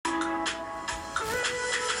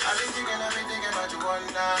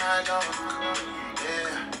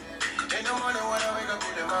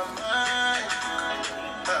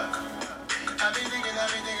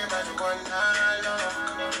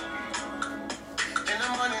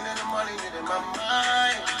my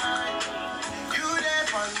mind. You there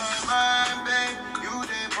on my mind, babe. You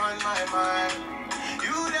there on my mind.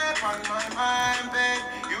 You there on my mind, babe.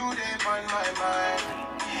 You there on my mind.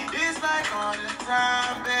 It's like all the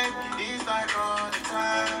time, babe. It's like all the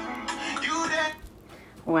time. You there.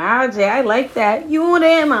 Wow, Jay, I like that. You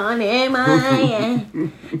there on my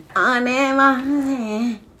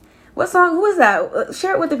What song? Who was that?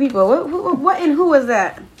 Share it with the people. What and who was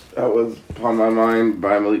that? That was "On My Mind"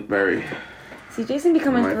 by Malik Berry. See, Jason be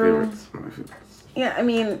coming through. My favorites. Yeah, I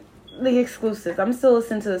mean, the exclusives. I'm still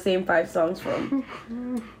listening to the same 5 songs from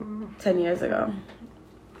 10 years ago.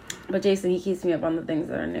 But Jason, he keeps me up on the things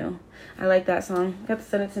that are new. I like that song. You have to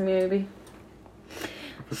send it to me, maybe.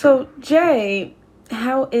 So, Jay,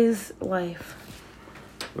 how is life?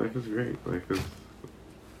 Life is great. Life is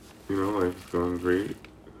going great.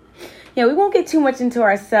 Yeah, we won't get too much into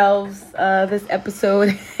ourselves this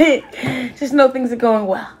episode. Just know things are going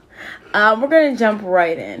well. We're going to jump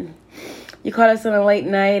right in. You caught us on a late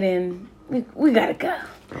night, and we got to go.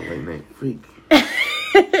 A late night freak.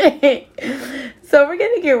 So we're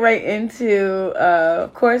going to get right into,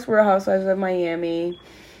 of course, Real Housewives of Miami,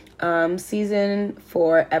 season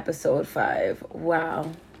 4, episode 5.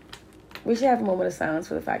 Wow. We should have a moment of silence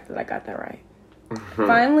for the fact that I got that right.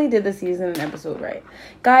 Finally did the season and episode right.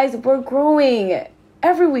 Guys, we're growing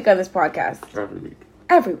every week on this podcast.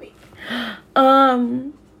 Every week.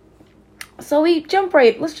 So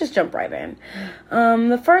let's just jump right in.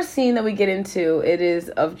 The first scene that we get into, it is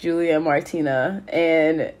of Julia and Martina,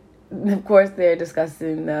 and of course they're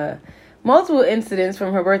discussing the multiple incidents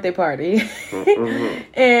from her birthday party.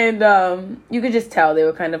 And you could just tell they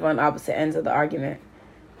were kind of on opposite ends of the argument.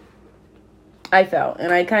 I felt,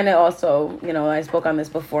 and I kind of also, I spoke on this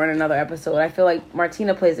before in another episode. I feel like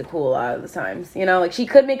Martina plays it cool a lot of the times. Like she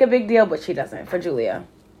could make a big deal, but she doesn't for Julia.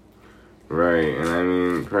 Right, and I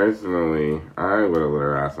mean, personally, I would have lit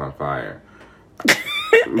her ass on fire.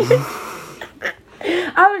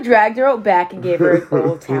 I would have dragged her out back and gave her an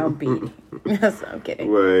old town beat. That's I'm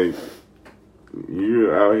kidding. Like, you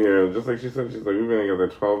out here, just like she said, she's like, we've been together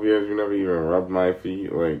 12 years, you never even rubbed my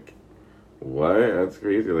feet, like... What? That's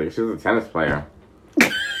crazy. Like, she's a tennis player.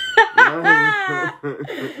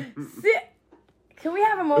 Can we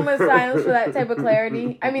have a moment of silence for that type of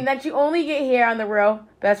clarity? I mean, that you only get here on the Real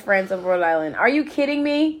Best Friends of Rhode Island. Are you kidding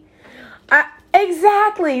me?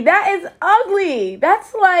 Exactly. That is ugly.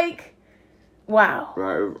 That's like, wow.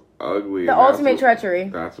 That is ugly. The ultimate treachery.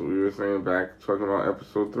 That's what we were saying back talking about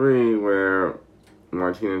episode 3, where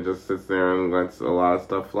Martina just sits there and lets a lot of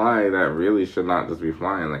stuff fly that really should not just be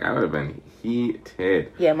flying. Like, I would have been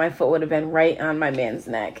heated. Yeah, my foot would have been right on my man's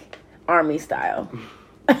neck. Army style.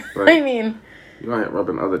 Like, I mean... You ain't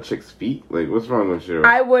rubbing other chicks' feet? Like, what's wrong with you?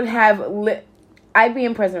 I would have I'd be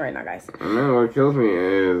in prison right now, guys. And then what kills me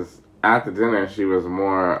is, at the dinner, she was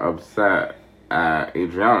more upset at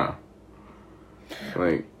Adriana.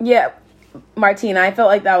 Like... Yeah. Martina, I felt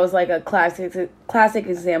like that was like a classic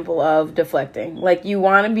example of deflecting. Like, you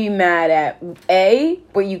want to be mad at A,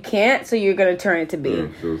 but you can't, so you're going to turn it to B. Yeah,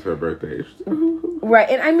 it was her birthday. Right,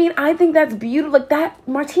 and I mean, I think that's beautiful. Like, that,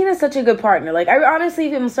 Martina's such a good partner. Like, I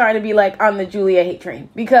honestly am starting to be, like, on the Julia hate train.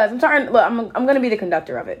 Because I'm going to be the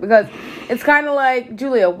conductor of it. Because it's kind of like,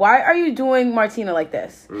 Julia, why are you doing Martina like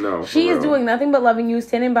this? No, she is doing nothing but loving you,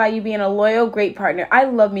 standing by you, being a loyal, great partner. I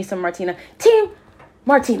love me some Martina. Team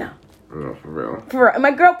Martina. No, for real.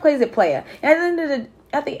 My girl plays it player. And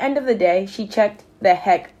at the end of the day, she checked the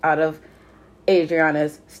heck out of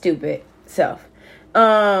Adriana's stupid self.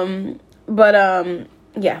 Yeah,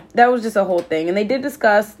 that was just a whole thing. And they did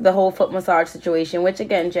discuss the whole foot massage situation, which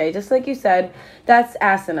again, Jay, just like you said, that's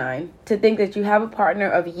asinine. To think that you have a partner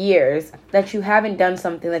of years, that you haven't done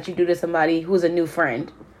something that you do to somebody who's a new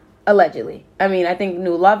friend, allegedly. I mean, I think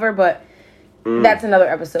new lover, but that's another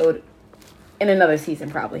episode. In another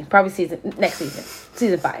season, probably next season,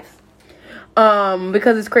 season 5,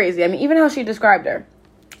 because it's crazy. I mean, even how she described her,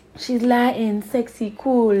 she's Latin, sexy,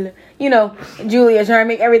 cool. Julia trying to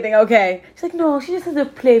make everything okay. She's like, no, she just has a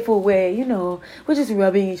playful way. We're just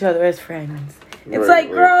rubbing each other as friends. It's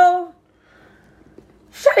girl,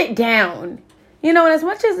 shut it down. And as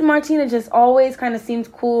much as Martina just always kind of seems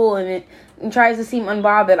cool and tries to seem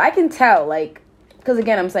unbothered, I can tell, because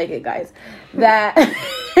again, I'm psychic, guys, that.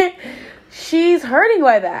 She's hurting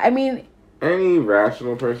by that. I mean... Any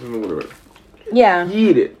rational person would have... Yeah.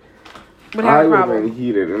 Heated. Would have a problem. I would have been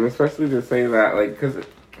heated. And especially to say that, because...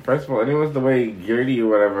 First of all, it was the way Geardy or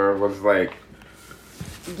whatever was,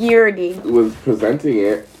 Geardy. Was presenting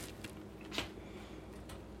it.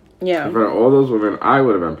 Yeah. In front of all those women, I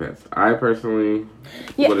would have been pissed. I personally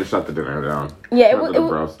Yeah. would have shut the dinner down. Yeah, it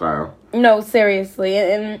bro style. No, seriously,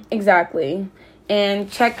 and exactly.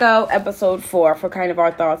 And check out episode 4 for kind of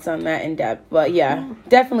our thoughts on that in depth. But yeah,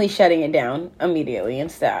 definitely shutting it down immediately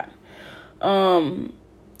instead.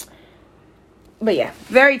 But yeah,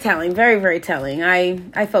 very telling, very, very telling.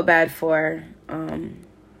 I felt bad for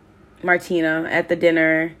Martina at the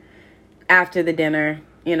dinner, after the dinner,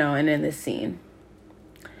 you know, and in this scene.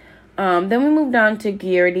 Then we moved on to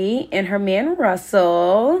Geardy and her man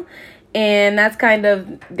Russell, and that's kind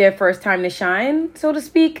of their first time to shine, so to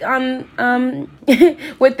speak, on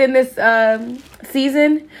within this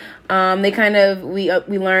season. They kind of we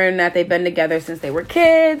learned that they've been together since they were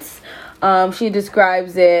kids. She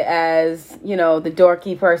describes it as, you know, the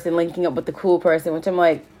dorky person linking up with the cool person, which I'm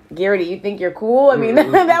like, Geardy, you think you're cool? I mean,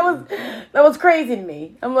 that was crazy to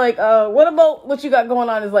me. I'm like, what about what you got going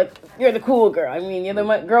on is like, you're the cool girl. I mean, you're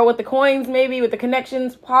the girl with the coins, maybe, with the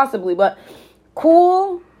connections, possibly, but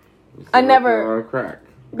cool, I never, on crack.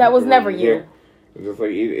 That was never you. It's just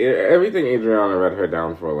like, everything Adriana read her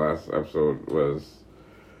down for last episode was,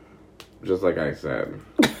 just like I said,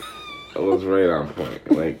 it was right on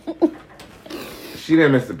point. Like, she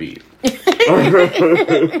didn't miss a beat.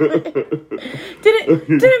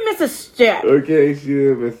 didn't miss a step. Okay, she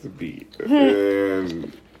didn't miss a beat.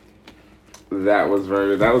 And that was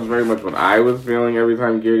very much what I was feeling every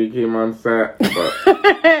time Geardy came on set.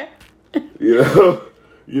 But you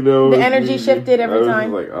know, the energy shifted every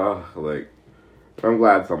time. I was just like, I'm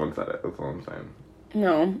glad someone said it. That's all I'm saying.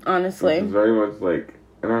 No, honestly, it's very much like,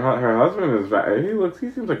 and her husband is he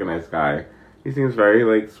seems like a nice guy. He seems very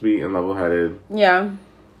like sweet and level-headed. Yeah.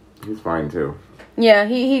 He's fine too. Yeah,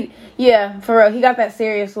 yeah, for real. He got that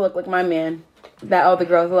serious look like my man that all the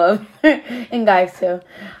girls love. And guys too.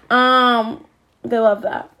 They love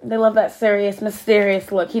that. They love that serious,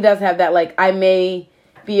 mysterious look. He does have that, like, I may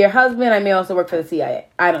be your husband, I may also work for the CIA.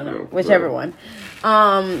 I don't know. Whichever one.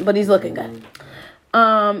 But he's looking good.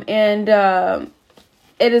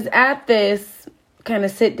 It is at this kind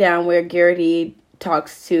of sit down where Geardy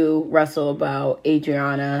talks to Russell about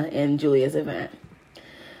Adriana and Julia's event.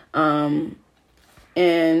 And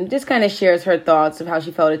just kind of shares her thoughts of how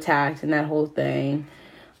she felt attacked and that whole thing.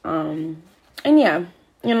 And yeah,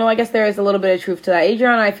 you know, I guess there is a little bit of truth to that.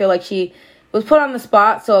 Adriana, I feel like she was put on the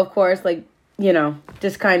spot, so of course, like, you know,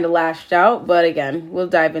 just kind of lashed out. But again, we'll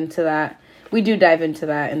dive into that. We do dive into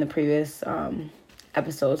that in the previous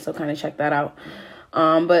episode, so kind of check that out.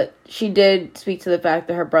 But she did speak to the fact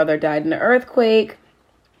that her brother died in an earthquake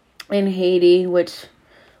in Haiti, which,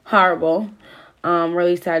 horrible.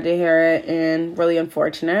 Really sad to hear it and really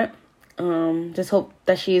unfortunate. Just hope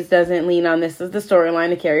that she doesn't lean on this as the storyline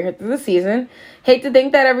to carry her through the season. Hate to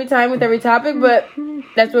think that every time with every topic, but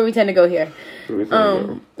that's where we tend to go here.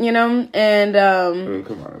 You know, and I mean,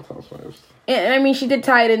 come on, it's Housewives. And I mean, she did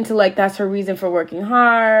tie it into, like, that's her reason for working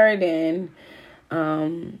hard, and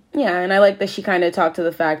yeah, and I like that she kind of talked to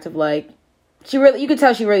the fact of, like, you could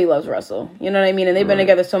tell she really loves Russell. You know what I mean? And they've been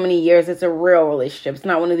together so many years. It's a real relationship. It's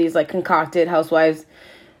not one of these, like, concocted housewives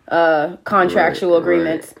contractual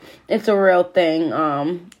agreements. Right. It's a real thing.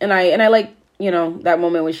 And I like, you know, that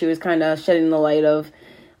moment when she was kind of shedding the light of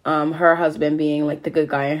her husband being, like, the good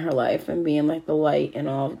guy in her life and being, like, the light in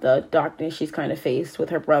all of the darkness she's kind of faced with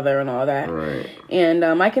her brother and all that. Right. And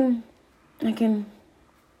I can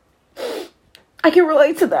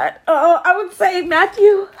relate to that. I would say,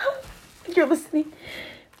 Matthew, if you're listening,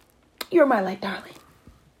 you're my light, darling.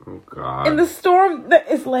 Oh, God. In the storm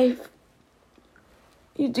that is life,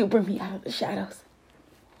 you do bring me out of the shadows.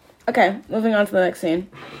 Okay, moving on to the next scene.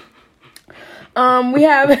 We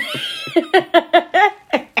have...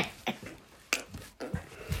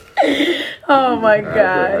 Oh, my God.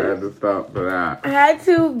 I had to stop for that. I had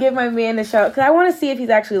to give my man a shout, because I want to see if he's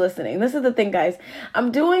actually listening. This is the thing, guys.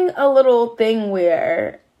 I'm doing a little thing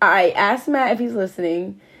where I asked Matt if he's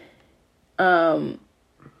listening. And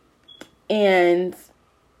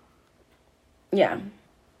yeah,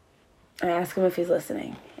 I ask him if he's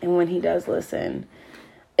listening, and when he does listen,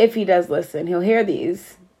 he'll hear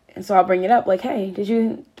these, and so I'll bring it up, like, hey, did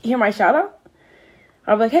you hear my shout out?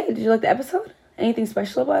 I'll be like, hey, did you like the episode? Anything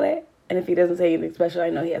special about it? And if he doesn't say anything special, I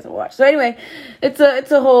know he hasn't watched. So anyway, it's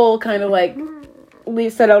a whole kind of like,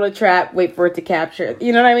 set out a trap, wait for it to capture,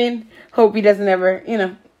 you know what I mean? Hope he doesn't ever, you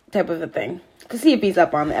know, type of a thing, to see if he's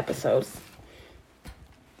up on the episodes.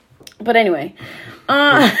 But anyway,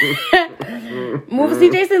 see,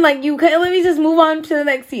 Jason, like, let me just move on to the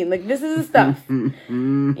next scene. Like, this is the stuff.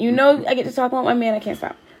 You know, I get to talk about my man. I can't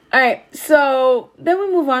stop. All right, so then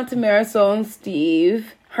we move on to Marisol and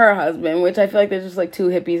Steve her husband, which I feel like they're just like two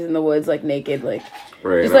hippies in the woods, like naked, like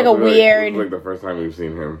right, just like a weird. It was like the first time we've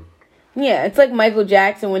seen him. Yeah, it's like Michael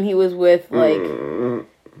Jackson when he was with like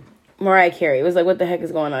Mariah Carey. It was like, what the heck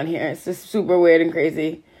is going on here? It's just super weird and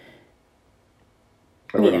crazy.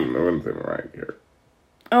 I wouldn't say Mariah Carey.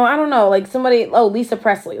 Oh, I don't know, like somebody. Oh, Lisa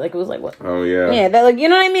Presley. Like it was like what? Oh yeah. Yeah, that like you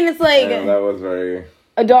know what I mean. It's like that was very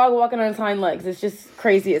a dog walking on its hind legs. It's just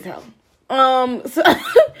crazy as hell.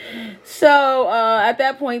 So at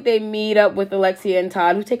that point they meet up with Alexia and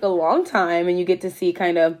Todd, who take a long time, and you get to see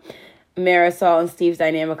kind of Marisol and Steve's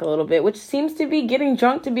dynamic a little bit, which seems to be getting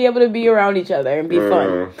drunk to be able to be around each other and be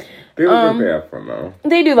fun. They look like they have fun though.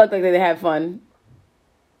 They do look like they have fun.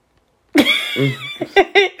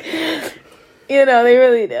 You know, they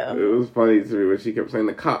really do. It was funny to me when she kept saying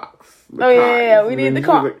the cocks. Yeah, we need the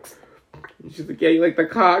cocks. She's like, yeah, you like the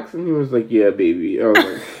cocks? And he was like, yeah, baby. I was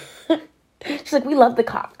like... She's like, we love the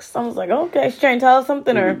cocks. I was like, okay, she's trying to tell us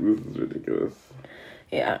something, or... This is ridiculous.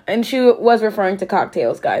 Yeah, and she was referring to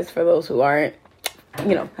cocktails, guys, for those who aren't,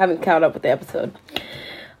 haven't caught up with the episode.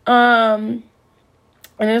 And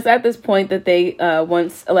it's at this point that they,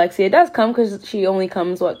 once Alexia does come, because she only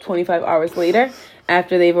comes, 25 hours later,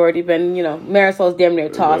 after they've already been, Marisol's damn near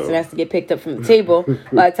tossed and has to get picked up from the table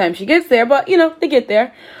by the time she gets there, but, they get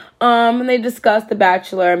there. And they discuss the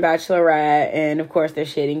Bachelor and Bachelorette, and of course they're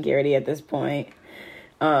shading Garrity at this point.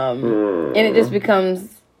 And it just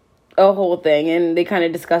becomes a whole thing, and they kind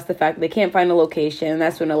of discuss the fact that they can't find a location, and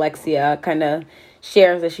that's when Alexia kind of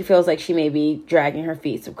shares that she feels like she may be dragging her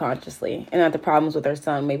feet subconsciously, and that the problems with her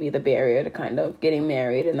son may be the barrier to kind of getting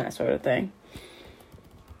married and that sort of thing.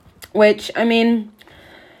 Which, I mean,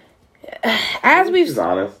 as we've... She's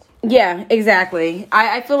honest. Yeah, exactly.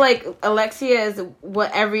 I feel like Alexia is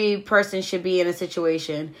what every person should be in a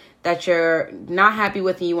situation that you're not happy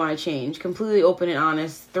with and you want to change. Completely open and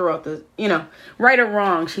honest throughout the, right or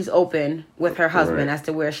wrong, she's open with her husband as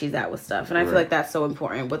to where she's at with stuff. And I feel like that's so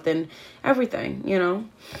important within everything,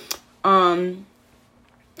 And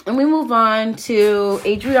we move on to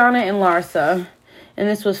Adriana and Larsa. And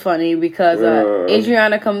this was funny because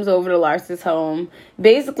Adriana comes over to Larsa's home,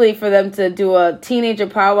 basically for them to do a teenager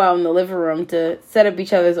powwow in the living room to set up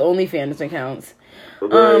each other's OnlyFans accounts.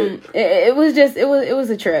 It was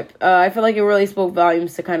a trip. I feel like it really spoke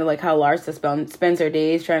volumes to kind of like how Larsa spends her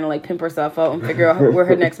days trying to like pimp herself out and figure out where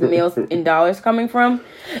her next meal's in dollars coming from.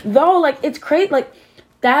 Though, like, it's crazy. Like,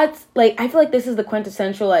 that's like, I feel like this is the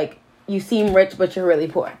quintessential like you seem rich but you're really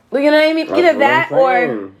poor. Like, you know what I mean? Either that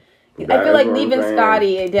or. I feel like leaving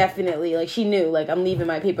Scotty, definitely, like, she knew, like, I'm leaving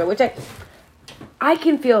my paper, which I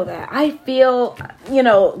can feel that. I feel,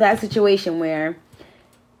 that situation where,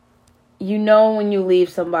 when you leave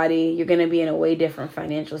somebody, you're going to be in a way different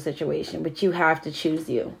financial situation, but you have to choose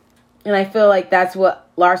you. And I feel like that's what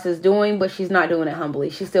Larsa's doing, but she's not doing it humbly.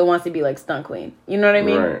 She still wants to be, like, stunt queen. You know what I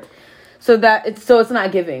mean? Right. So it's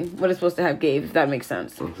not giving what it's supposed to have gave, if that makes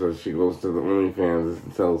sense. So she goes to the OnlyFans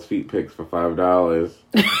and sells feet pics for $5.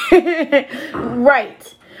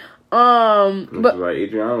 Right. But like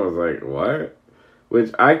Adriana was like, what?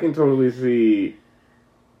 Which I can totally see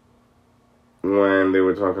when they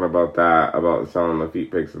were talking about that, about selling the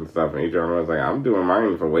feet pics and stuff. And Adriana was like, I'm doing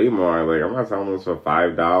mine for way more. Like, I'm not selling this for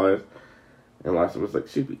 $5. And Larsa was like,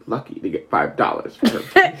 she'd be lucky to get $5 for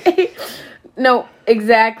her. No,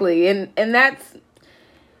 exactly. And that's...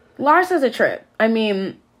 Larsa's a trip. I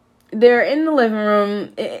mean, they're in the living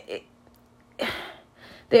room.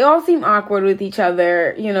 They all seem awkward with each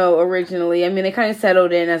other, originally. I mean, they kind of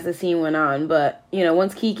settled in as the scene went on. But,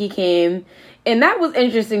 once Kiki came... And that was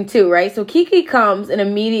interesting, too, right? So Kiki comes and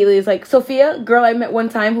immediately is like, Sophia, girl I met one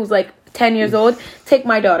time who's like 10 years old, take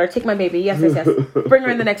my daughter, take my baby. Yes. Bring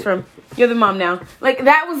her in the next room. You're the mom now. Like,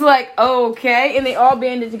 that was like, oh, okay. And they all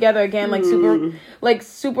banded together again, like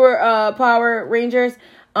super Power Rangers,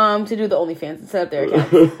 to do the OnlyFans and set up their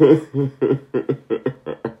accounts.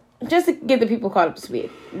 Just to get the people caught up to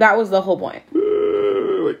speed. That was the whole point.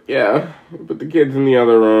 Yeah. Put the kids in the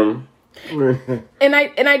other room. And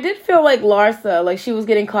I did feel like Larsa, like, she was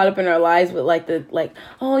getting caught up in her lies with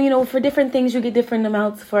for different things you get different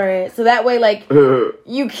amounts for it, so that way, like,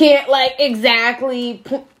 you can't like exactly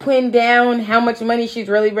pin down how much money she's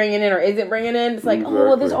really bringing in or isn't bringing in. It's like, exactly. Oh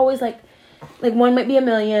well, there's always like one might be $1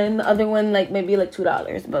 million, the other one like maybe like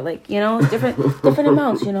 $2, but like, different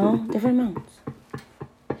amounts, different amounts.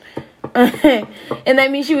 And I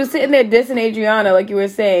mean, she was sitting there dissing Adriana, like you were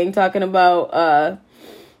saying, talking about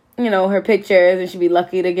her pictures, and she'd be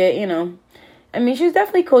lucky to get, I mean, she was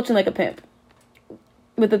definitely coaching like a pimp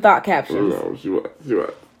with the thought captions. No, she was.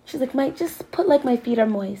 She's like, Mike, just put like my feet are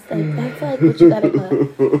moist. Like, that's like what you gotta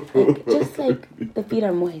put. Like, just like the feet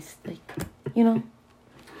are moist. Like,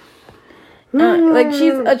 Like,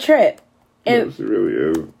 she's a trip. And yeah, she really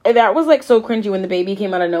is. And that was, like, so cringy when the baby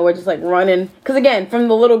came out of nowhere, just, like, running. Because, again, from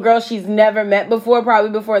the little girl she's never met before, probably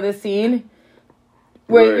before this scene,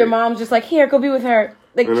 where your mom's just like, here, go be with her.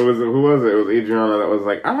 Like, and who was it? It was Adriana that was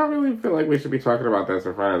like, I don't really feel like we should be talking about this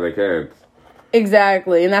in front of the kids.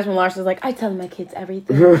 Exactly. And that's when Larsha's like, I tell my kids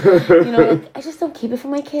everything. You know, like, I just don't keep it for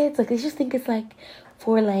my kids. Like, I just think it's, like,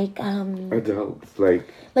 for, like, adults, like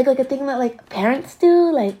a thing that, like, parents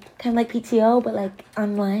do, like, kind of like PTO, but, like,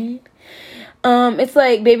 online. It's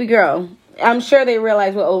like, baby girl, I'm sure they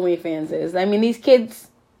realize what OnlyFans is. I mean, these kids,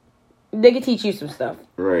 they can teach you some stuff.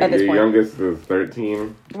 Right. At this Your point. youngest is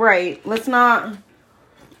 13. Right. Let's not.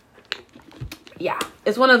 Yeah.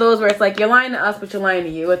 It's one of those where it's like, you're lying to us, but you're lying to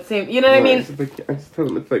you. It's the same. You know what I mean? I just tell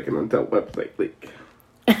them it's like an adult website. Like.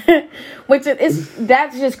 Which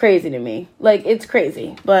that's just crazy to me. Like, it's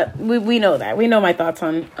crazy, but we know that. We know my thoughts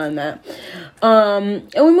on that. And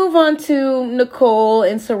we move on to Nicole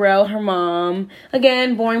and Sorrel, her mom.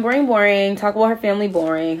 Again, boring. Talk about her family,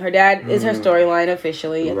 boring. Her dad is her storyline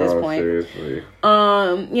officially at this point. Seriously.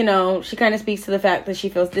 You know, she kind of speaks to the fact that she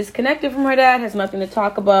feels disconnected from her dad, has nothing to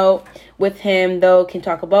talk about with him, though can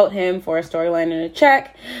talk about him for a storyline and a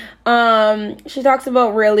check. She talks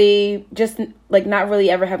about really just, like, not really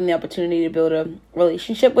ever having the opportunity to build a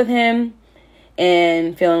relationship with him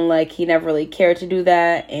and feeling like he never really cared to do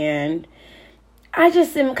that. And I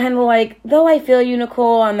just am kind of like, though I feel you,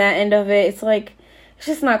 Nicole, on that end of it, it's like, it's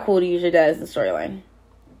just not cool to use your dad as the storyline.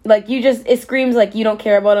 Like, it screams like you don't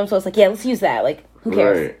care about him, so it's like, yeah, let's use that. Like, who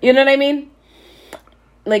cares? Right. You know what I mean?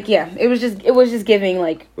 Like, yeah, it was just giving,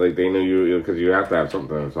 like... Like, they knew you, because you have to have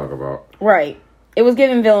something to talk about. Right. It was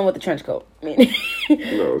giving villain with the trench coat. I mean,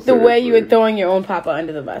 no, the way you were throwing your own papa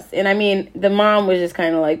under the bus. And, I mean, the mom was just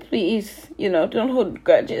kind of like, please, you know, don't hold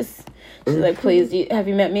grudges. She's like, please, have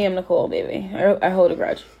you met me? I'm Nicole, baby. I hold a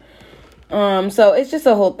grudge. So, it's just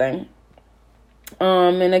a whole thing.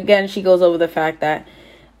 And, again, she goes over the fact that,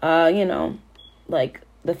 you know, like...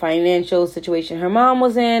 the financial situation her mom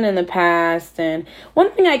was in the past. And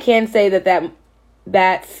one thing I can say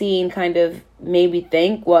that scene kind of made me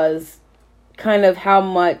think was kind of how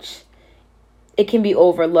much it can be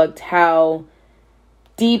overlooked, how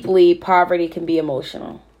deeply poverty can be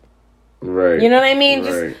emotional. Right. You know what I mean?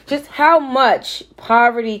 Right. Just how much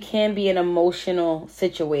poverty can be an emotional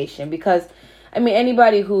situation. Because, I mean,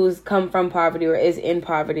 anybody who's come from poverty or is in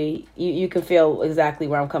poverty, you can feel exactly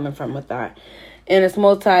where I'm coming from with that. And it's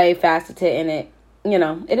multifaceted, and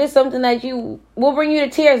it is something that will bring you to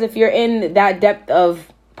tears if you're in that depth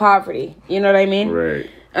of poverty. You know what I mean? Right.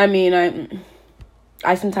 I mean,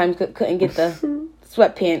 I sometimes couldn't get the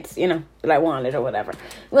sweatpants, that I wanted or whatever.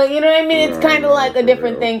 Like, you know what I mean? It's kind of like a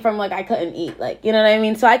different thing from, like, I couldn't eat. Like, you know what I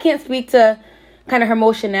mean? So I can't speak to kind of her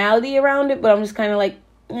emotionality around it, but I'm just kind of like,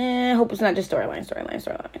 I hope it's not just storyline.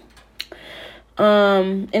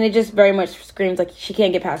 And it just very much screams like she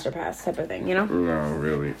can't get past her past type of thing, you know? No,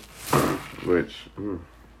 really. Which,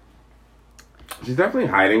 she's definitely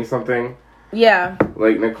hiding something. Yeah.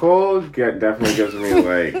 Like, Nicole definitely gives me,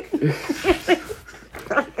 like...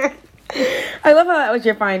 I love how that was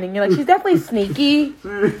your finding. You're like, she's definitely sneaky. She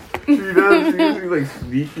does. She gives me, like,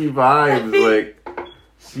 sneaky vibes. Like,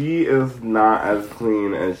 she is not as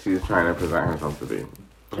clean as she's trying to present herself to be.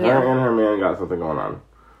 Her and her man got something going on.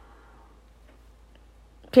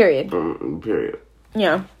 Period. Period.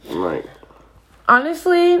 Yeah. Like,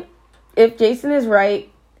 honestly, if Jason is right,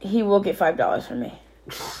 he will get $5 from me.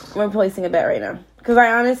 I'm placing a bet right now. Because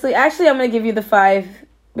actually, I'm going to give you the 5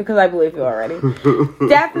 because I believe you already.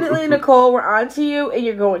 Definitely, Nicole, we're on to you and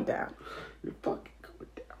you're going down. You're fucking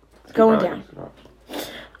going down.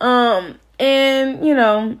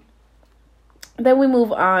 And, then we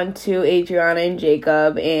move on to Adriana and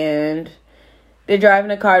Jacob, and they're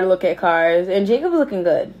driving a car to look at cars, and Jacob's looking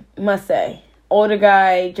good, must say. Older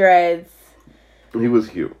guy, dreads. He was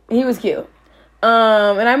cute.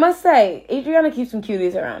 And I must say, Adriana keeps some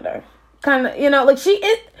cuties around her. Kind of, like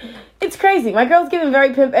it's crazy. My girl's giving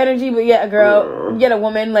very pimp energy, but yet a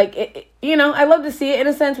woman. Like, I love to see it in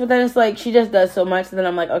a sense, but then it's like she just does so much, and then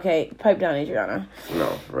I'm like, okay, pipe down, Adriana. No,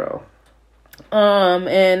 for real.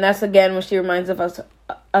 And that's again when she reminds us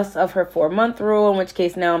of her 4-month rule, in which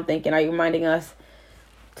case now I'm thinking, are you reminding us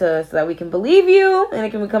so that we can believe you and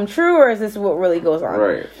it can become true, or is this what really goes on?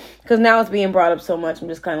 Right. Because now it's being brought up so much, I'm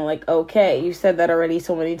just kind of like, okay, you said that already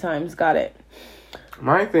so many times, got it.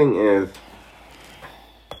 My thing is,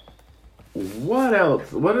 what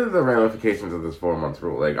else? What are the ramifications of this 4-month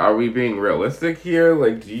rule? Like, are we being realistic here?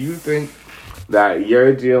 Like, do you think that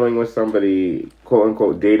you're dealing with somebody, quote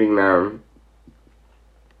unquote, dating them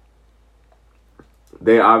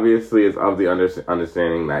they obviously is of the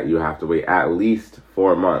understanding that you have to wait at least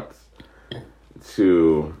 4 months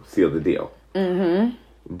to seal the deal. Mm-hmm.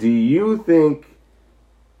 Do you think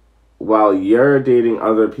while you're dating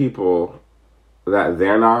other people that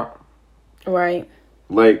they're not? Right.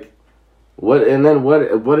 Like, what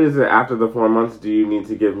is it after the 4 months? Do you need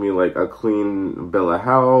to give me, like, a clean bill of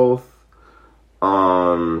health?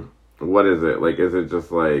 What is it? Like, is it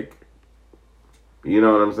just, like, you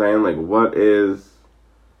know what I'm saying? Like, what else?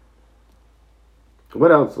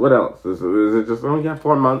 Is it just,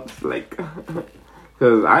 4 months? Like,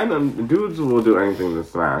 because I know dudes will do anything to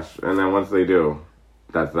smash, and then once they do,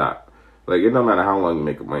 that's that. Like, it don't matter how long you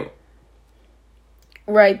make them wait.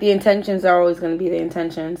 Right, the intentions are always going to be the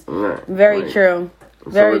intentions. Right, Very right. true.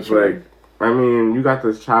 Very true. Like, I mean, you got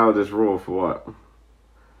this childish rule for what?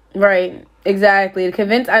 Right, exactly. To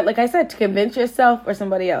convince yourself or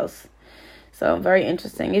somebody else. So, very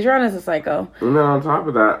interesting. Adriana's a psycho. And then on top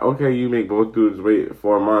of that, okay, you make both dudes wait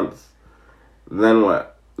 4 months. Then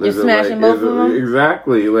what? You're smashing both of them?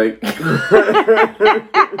 Exactly, like...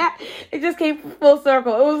 It just came full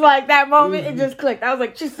circle. It was like that moment, it just clicked. I was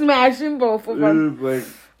like, she's smashing both of them. It was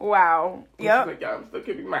like... Wow. Yep. Like, yeah, I'm still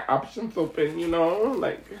keeping my options open, you know?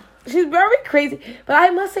 Like... She's very crazy. But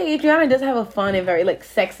I must say, Adriana does have a fun and very, like,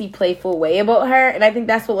 sexy, playful way about her. And I think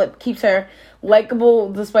that's what keeps her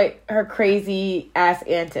likable despite her crazy-ass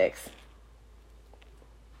antics.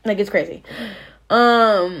 Like, it's crazy.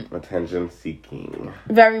 Attention seeking.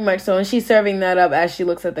 Very much so. And she's serving that up as she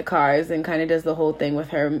looks at the cars and kind of does the whole thing with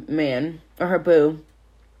her man, or her boo.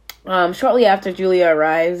 Shortly after Julia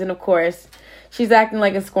arrives, and of course, she's acting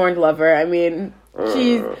like a scorned lover. I mean,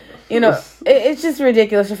 she's... You know, it's just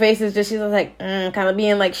ridiculous. Her face is just, she's like, kind of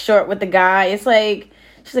being, like, short with the guy. It's like,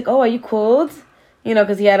 she's like, oh, are you cold? You know,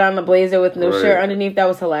 because he had on the blazer with no shirt underneath. That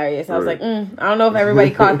was hilarious. I was like, I don't know if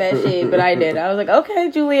everybody caught that shade, but I did. I was like, okay,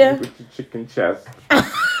 Julia. With your chicken chest.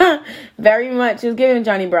 Very much. She was giving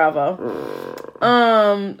Johnny Bravo.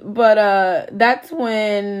 But that's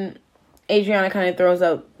when Adriana kind of throws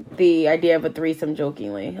out the idea of a threesome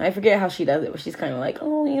jokingly. I forget how she does it, but she's kind of like,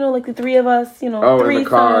 oh, you know, like the three of us, you know, threesome. In the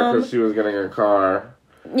car, because she was getting a car.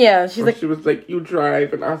 Yeah, she's like... She was like, you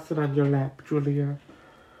drive and I'll sit on your lap, Julia.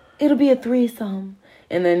 It'll be a threesome.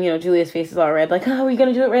 And then, you know, Julia's face is all red. Like, oh, are you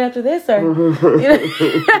going to do it right after this? Or,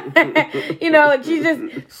 you know, like, she's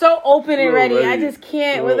just so open and ready. I just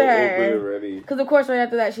can't with her. Because, of course, right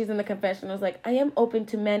after that, she's in the confessional. It's like, I am open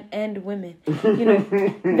to men and women. You know,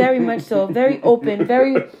 very much so. Very open.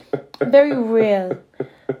 Very, very real.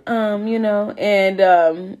 You know,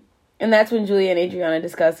 and that's when Julia and Adriana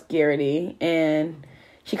discuss Garrity. And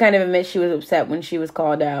she kind of admits she was upset when she was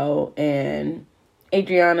called out. And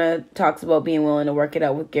Adriana talks about being willing to work it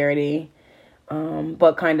out with Garrity,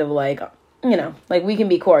 but kind of like, you know, like we can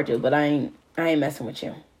be cordial, but I ain't messing with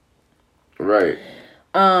you. Right.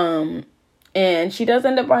 And she does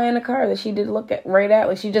end up buying a car that she did look at right at.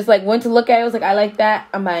 Like she just like went to look at it, was like, I like that,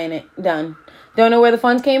 I'm buying it. Done. Don't know where the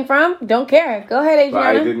funds came from? Don't care. Go ahead,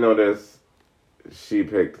 Adriana. But I did notice she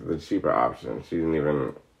picked the cheaper option. She didn't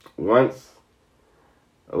even once.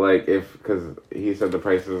 Like, because he said the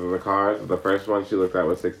prices of the cars, the first one she looked at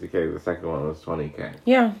was $60K, the second one was $20K.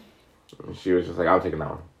 Yeah. And she was just like, I'll take it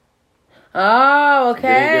now. Oh,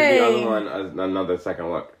 okay. Didn't give the other one another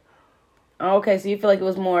second look. Okay, so you feel like it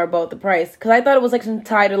was more about the price. Because I thought it was, like, some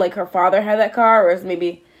tie to, like, her father had that car, or it's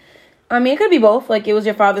maybe... I mean, it could be both. Like, it was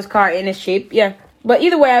your father's car and it's cheap. Yeah. But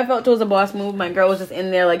either way, I felt it was a boss move. My girl was just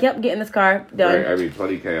in there like, yep, get in this car. Done. Right, I mean,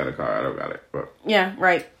 $20K on a car, I don't got it. But yeah,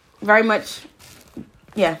 right. Very much...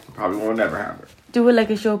 Yeah. Probably won't never happen. Do it like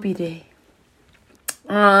a show day.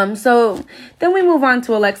 So then we move on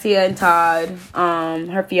to Alexia and Todd,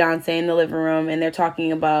 her fiance, in the living room, and they're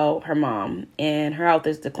talking about her mom and her health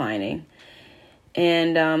is declining.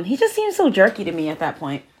 And he just seems so jerky to me at that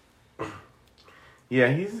point.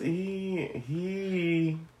 Yeah,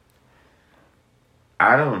 he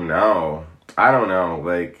I don't know.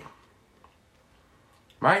 Like,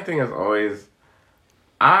 my thing is always,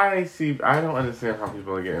 I don't understand how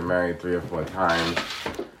people are getting married 3 or 4 times.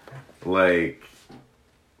 Like,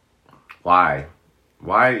 why?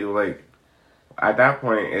 Why, like, at that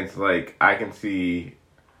point, it's like, I can see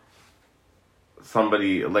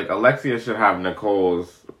somebody, like, Alexia should have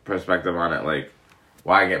Nicole's perspective on it, like,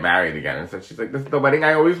 why get married again? And so she's like, this is the wedding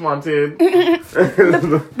I always wanted.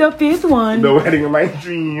 the fifth one. The wedding of my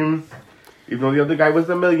dreams. Even though the other guy was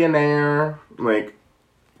a millionaire. Like,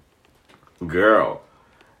 girl.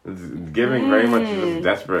 It's giving very much just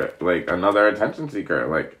desperate, like, another attention seeker.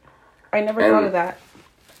 Like, I never thought of that.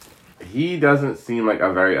 He doesn't seem like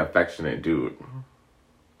a very affectionate dude.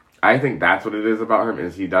 I think that's what it is about him,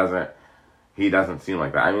 is he doesn't he doesn't seem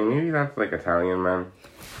like that. I mean, maybe that's like Italian men.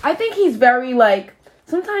 I think he's very like,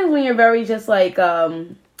 sometimes when you're very just like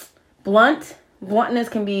bluntness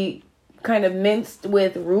can be kind of minced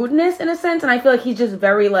with rudeness in a sense, and I feel like he's just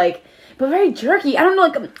very like, but very jerky. I don't know,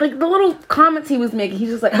 like the little comments he was making,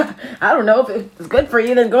 he's just like, I don't know, if it's good for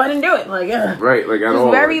you, then go ahead and do it. Like, right, like at he's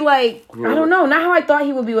all. very like, I don't know, not how I thought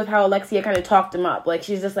he would be with how Alexia kind of talked him up. Like,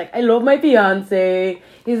 she's just like, I love my fiance,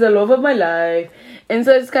 he's the love of my life, and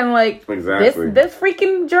so it's kind of like, exactly. this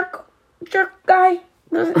freaking jerk guy,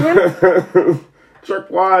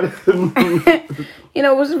 jerkwad. You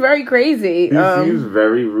know, it was very crazy. He seems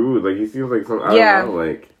very rude. Like, he seems like some, I don't know,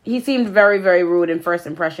 like. He seemed very, very rude in first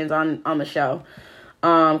impressions on the show.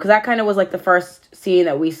 Because that kind of was like the first scene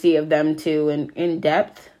that we see of them two in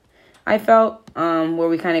depth, I felt. Where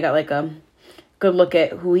we kind of got like a good look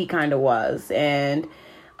at who he kind of was. And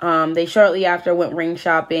they shortly after went ring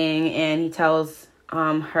shopping, and he tells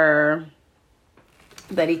her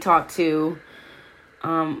that he talked to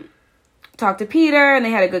Peter, and they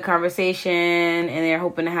had a good conversation, and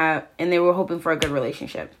they were hoping for a good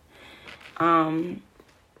relationship.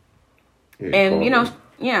 And, you know,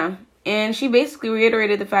 yeah. And she basically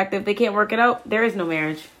reiterated the fact that if they can't work it out, there is no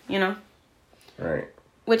marriage, you know? Right.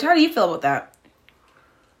 Which, how do you feel about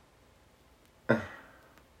that?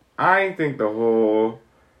 I think the whole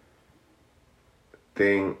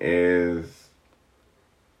thing is,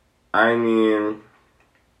 I mean,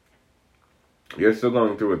 you're still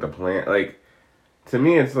going through with the plan. Like, to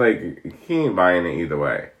me, it's like, he ain't buying it either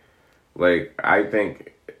way. Like, I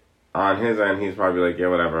think on his end, he's probably like, yeah,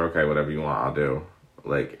 whatever, okay, whatever you want, I'll do.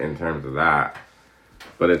 Like, in terms of that.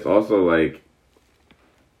 But it's also like,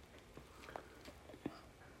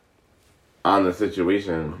 on the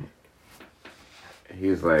situation,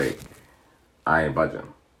 he's like, I ain't budging.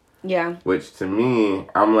 Yeah. Which to me,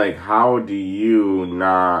 I'm like, how do you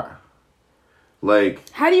not, like...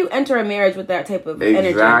 How do you enter a marriage with that type of energy?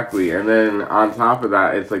 Exactly. And then on top of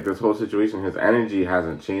that, it's like this whole situation, his energy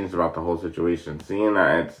hasn't changed about the whole situation. Seeing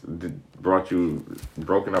that it's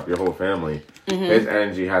broken up your whole family, his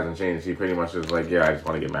energy hasn't changed. He pretty much is like, yeah, I just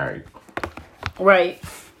want to get married. Right.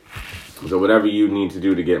 So whatever you need to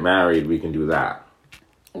do to get married, we can do that.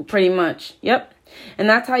 Pretty much. Yep. And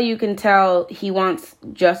that's how you can tell he wants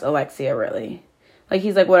just Alexia, really. Like,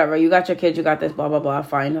 he's like, whatever, you got your kids, you got this, blah, blah, blah,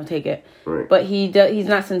 fine, I'll take it. Right. But he's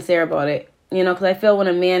not sincere about it. You know, because I feel when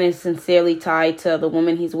a man is sincerely tied to the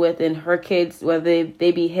woman he's with and her kids, whether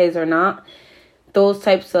they be his or not, those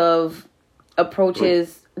types of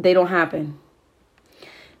approaches, they don't happen.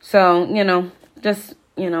 So, you know, just,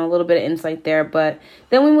 you know, a little bit of insight there. But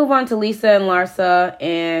then we move on to Lisa and Larsa,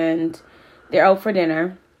 and they're out for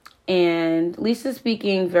dinner. And Lisa's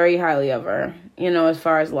speaking very highly of her, you know, as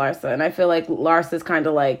far as Larsa. And I feel like Larsa's kind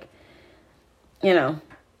of like, you know,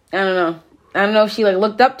 I don't know if she like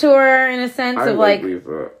looked up to her in a sense of like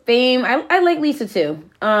fame. I like Lisa too.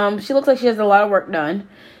 She looks like she has a lot of work done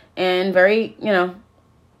and very, you know,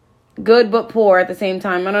 good but poor at the same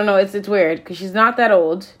time. I don't know. It's weird because she's not that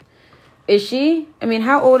old. Is she? I mean,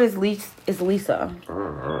 how old is Lisa? I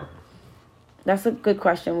don't know. That's a good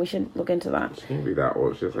question. We should look into that. She can't be that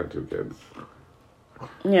old. She just had 2 kids.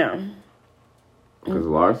 Yeah. Because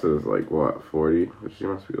Larsa is like, what, 40? She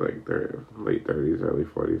must be like late 30s, early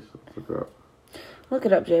 40s. Let's look it up. Look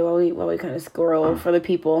it up, Jay, while we kind of scroll for the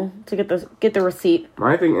people to get the receipt.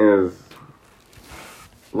 My thing is,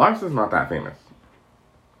 Larsa's not that famous.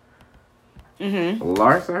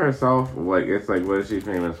 Larsa herself, like, it's like, what is she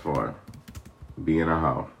famous for? Being a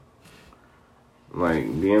hoe. Like,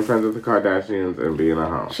 being friends with the Kardashians and being a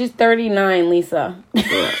hoe. She's 39, Lisa.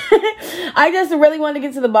 Yeah. I just really wanted to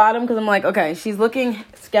get to the bottom because I'm like, okay, she's looking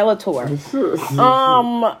Skeletor.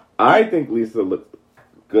 I think Lisa looks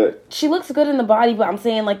good. She looks good in the body, but I'm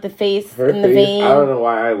saying like the face her and the face, vein. I don't know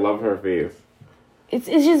why I love her face. It's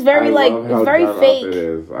just very it's very fake. It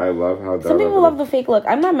is. I love how done Some people love the fake look.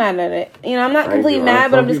 I'm not mad at it. You know, I'm not completely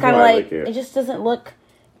mad, but I'm just kind of like, it just doesn't look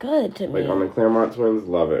good to me. Like on the Claremont twins,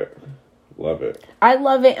 love it. Love it. I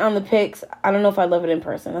love it on the pics. I don't know if I love it in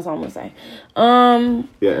person. That's all I'm gonna say.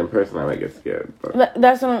 Yeah, in person I might get scared. But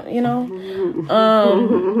that's what, you know.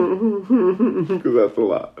 Because that's a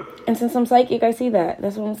lot. And since I'm psychic, I see that.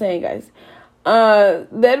 That's what I'm saying, guys.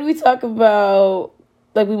 Then we talk about,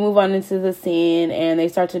 like, we move on into the scene and they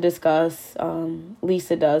start to discuss,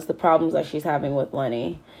 Lisa does, the problems that she's having with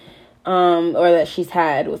Lenny. Or that she's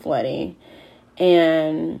had with Lenny.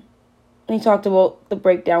 And he talked about the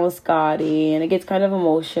breakdown with Scotty, and it gets kind of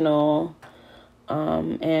emotional.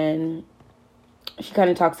 And she kind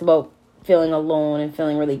of talks about feeling alone and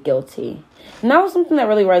feeling really guilty. And that was something that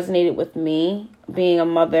really resonated with me, being a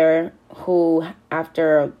mother who,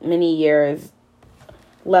 after many years,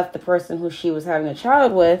 left the person who she was having a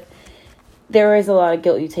child with, there is a lot of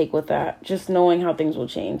guilt you take with that. Just knowing how things will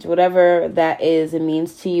change. Whatever that is, it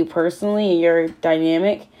means to you personally and your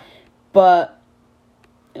dynamic. But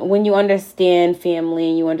when you understand family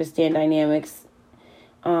and you understand dynamics,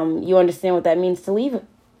 you understand what that means to leave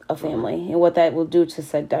a family and what that will do to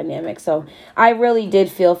said dynamic. So I really did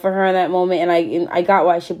feel for her in that moment, and I got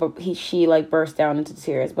why she like burst down into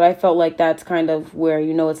tears. But I felt like that's kind of where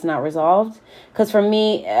it's not resolved. Because for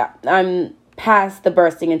me, I'm past the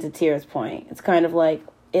bursting into tears point. It's kind of like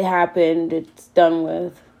it happened, it's done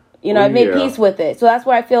with. I've made peace with it. So that's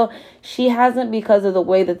why I feel she hasn't, because of the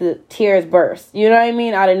way that the tears burst. You know what I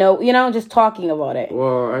mean? I don't know, just talking about it.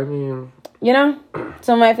 Well, I mean...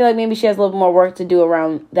 So I feel like maybe she has a little more work to do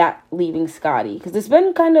around that leaving Scotty. Because it's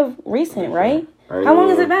been kind of recent, right? How long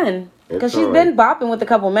has it been? Because she's been bopping with a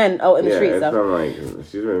couple men in the streets.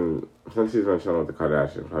 Since she's been chilling with the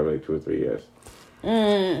Kardashians, probably like 2 or 3 years.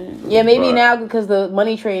 Yeah, maybe now because the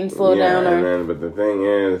money train slowed down. But the thing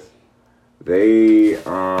is, they,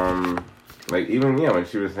 even when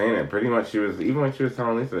she was saying it, pretty much even when she was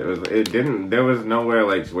telling Lisa, there was nowhere,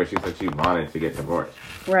 like, where she said she wanted to get divorced.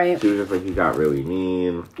 Right. She was just like, he got really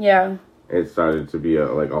mean. Yeah. It started to be a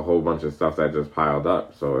whole bunch of stuff that just piled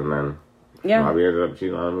up. So, and then Bobby ended up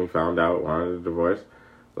cheating on me, found out, wanted a divorce.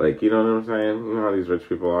 Like, you know what I'm saying? You know how these rich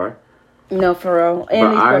people are? No, for real.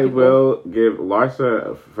 But I will give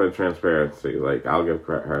Larsa, for transparency, like, I'll give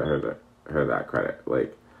her that credit.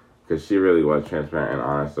 Like, because she really was transparent and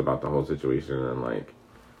honest about the whole situation.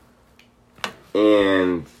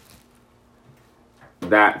 And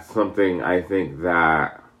that's something I think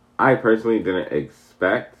that I personally didn't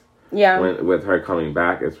expect. Yeah. With her coming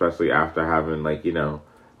back, especially after having,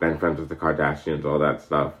 been friends with the Kardashians, all that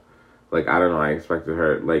stuff. Like, I don't know, I expected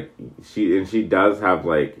her, like, she does have,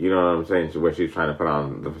 like, you know what I'm saying, where she's trying to put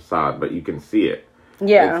on the facade, but you can see it.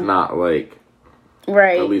 Yeah. It's not like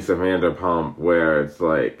Lisa Vanderpump, where it's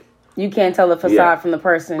like... You can't tell the facade from the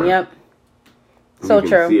person, yep. So true. You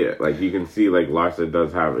can see it. Like, you can see, like, Larsa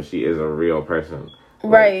does have she is a real person.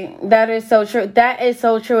 Right. That is so true. That is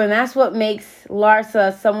so true, and that's what makes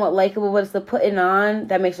Larsa somewhat likable, but it's the putting on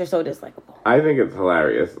that makes her so dislikable. I think it's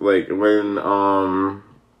hilarious. Like, when,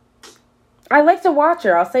 I like to watch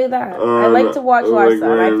her. I'll say that. I like to watch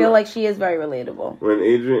Larsa. I feel like she is very relatable. When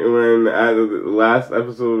at the last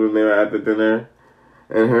episode when they were at the dinner,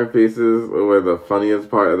 and her faces were the funniest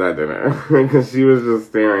part of that dinner because she was just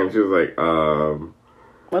staring. She was like,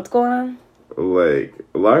 "What's going on?" Like,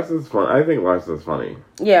 Larsa's fun. I think Larsa's funny.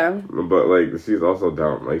 Yeah. But like, she's also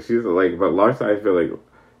dumb. Like, she's like, but Larsa, I feel like,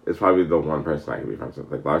 is probably the one person I can be friends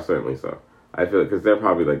with. Like, Larsa and Lisa. I feel because they're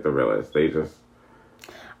probably like the realest. They just.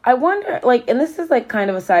 I wonder, like, and this is, like, kind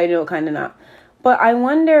of a side note, kind of not. But I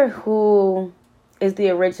wonder who is the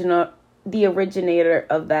originator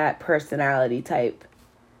of that personality type.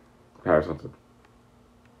 Paris Hilton.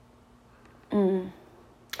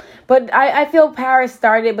 But I feel Paris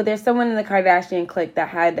started, but there's someone in the Kardashian clique that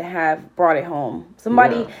had to have brought it home.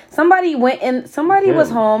 Somebody went in, somebody was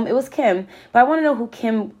home. It was Kim. But I want to know who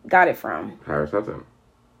Kim got it from. Paris Hilton.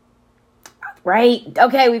 Right.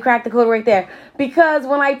 Okay, we cracked the code right there. Because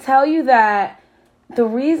when I tell you that, the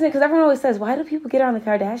reason, because everyone always says, why do people get on the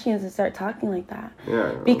Kardashians and start talking like that?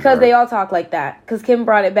 Yeah. Because they all talk like that. Because Kim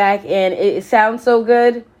brought it back, and it sounds so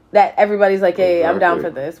good that everybody's like, hey, I'm down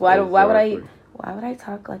for this. Why would I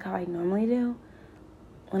talk like how I normally do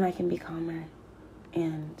when I can be calmer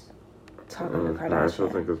and talk like a Kardashian? Paris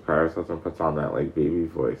Hilton, because Paris Hilton puts on that, like, baby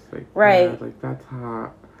voice. Like, right. Yeah, like, that's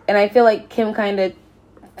hot. And I feel like Kim kind of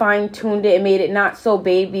fine-tuned it and made it not so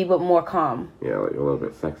baby, but more calm. Yeah, like, a little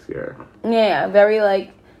bit sexier. Yeah, very,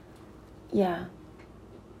 like, yeah.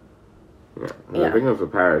 Yeah. The thing was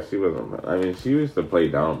with Paris, she wasn't, I mean, she used to play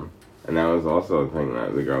dumb. And that was also a thing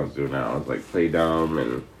that the girls do now. It's like, play dumb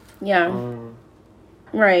and... Yeah.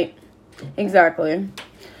 Right. Exactly.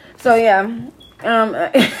 So, yeah. She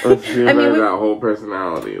I mean, that whole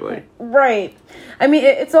personality, like... Right. I mean,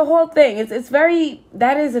 it's a whole thing. It's very...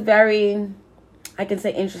 That is a very... I can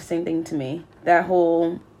say interesting thing to me, that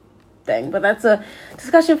whole thing. But that's a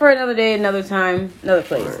discussion for another day, another time, another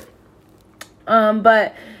place. Right.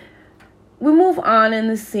 But we move on in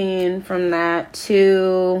the scene from that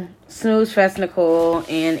to Snooze Fest Nicole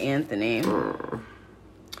and Anthony.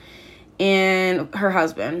 And her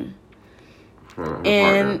husband.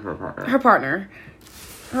 Her partner,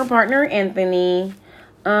 Anthony.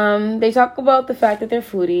 They talk about the fact that they're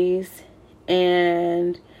foodies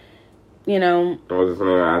and... You know. Was it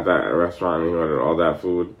something at that restaurant and he ordered all that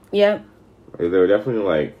food? Yep. They were definitely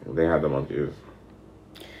like, they had the monkeys.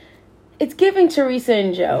 it's giving Teresa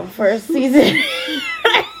and Joe for a season.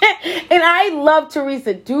 And I love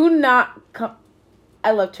Teresa. Do not come.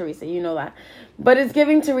 I love Teresa. You know that. But it's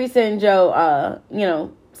giving Teresa and Joe,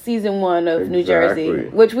 season 1 of New Jersey,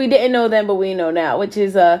 which we didn't know then, but we know now, which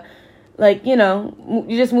is, you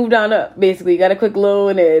just moved on up, basically. You got a quick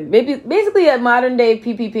loan and basically a modern day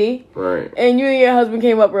PPP. Right. And you and your husband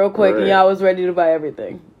came up real quick and y'all was ready to buy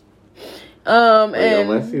everything. And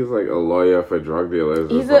unless he's like a lawyer for drug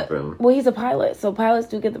dealers or something. He's a pilot, so pilots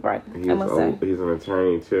do get the bribe. I must say. He's an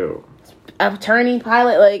attorney too. Attorney,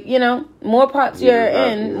 pilot, more pots you're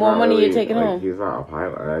in, more money you're taking home. He's not a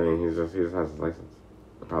pilot. I mean, he just has his license,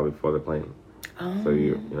 probably for the plane. Oh. So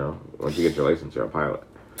once you get your license, you're a pilot.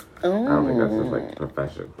 Oh. I don't think that's his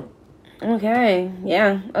profession. Okay.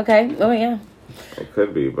 Yeah. Okay. Oh yeah. It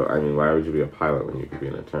could be, but I mean, why would you be a pilot when you could be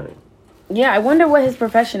an attorney? Yeah, I wonder what his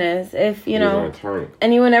profession is. If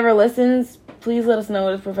anyone ever listens, please let us know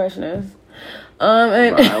what his profession is.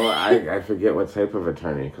 I forget what type of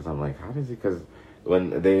attorney, because I'm like, how does he? Because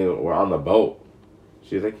when they were on the boat,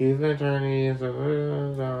 she's like, he's an attorney.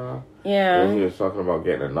 Yeah. And he was talking about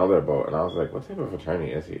getting another boat, and I was like, what type of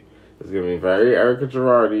attorney is he? It's giving me very Erica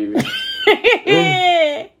Girardi.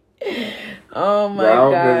 Oh my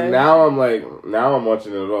god! Now I'm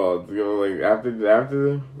watching it all. It's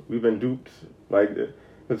after we've been duped,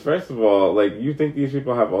 because first of all, you think these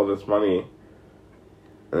people have all this money,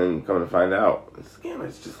 and then come to find out, the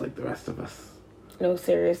scammer's just like the rest of us. No,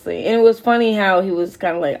 seriously, and it was funny how he was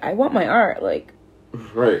kind of like, I want my art,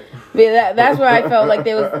 Right. But that's where I felt like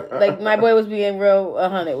they was my boy was being real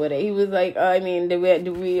 100 with it. He was like,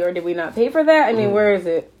 did we not pay for that? I mean, where is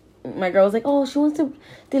it? My girl was like, oh, she wants to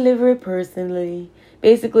deliver it personally.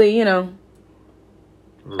 Basically, another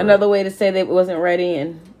way to say that it wasn't ready,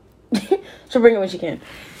 and she'll bring it when she can.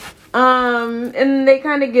 And they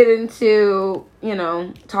kind of get into,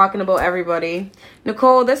 talking about everybody.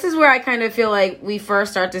 Nicole, this is where I kind of feel like we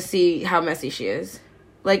first start to see how messy she is.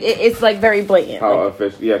 It's very blatant. How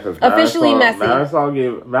official? Yeah, because officially messy.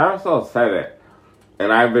 Marisol said it,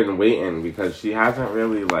 and I've been waiting because she hasn't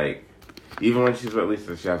really even when she's released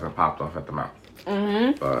it, she hasn't popped off at the mouth.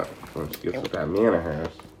 Mm-hmm. But when she gets with that man of hers.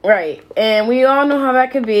 Right. And we all know how that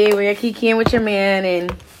could be when you're kikiing with your man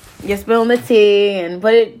and you're spilling the tea.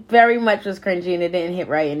 But it very much was cringy and it didn't hit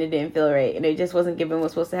right and it didn't feel right. And it just wasn't given what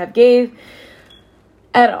was supposed to have gave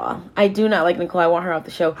at all. I do not like Nicole. I want her off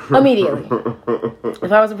the show immediately.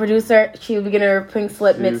 If I was a producer, she would be getting her pink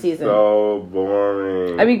slip mid-season. So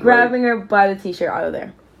boring. I'd be grabbing her by the t-shirt out of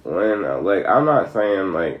there. When, I'm not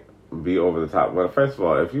saying, be over the top. Well, first of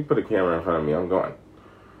all, if you put a camera in front of me, I'm going.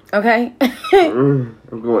 Okay. I'm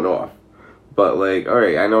going off. But, all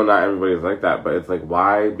right, I know not everybody's like that, but it's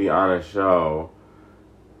why be on a show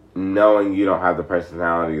knowing you don't have the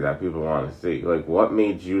personality that people want to see? What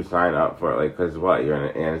made you sign up for it? Because you're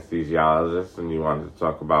an anesthesiologist and you wanted to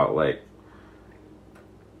talk about,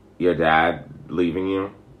 your dad leaving you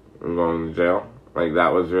and going to jail?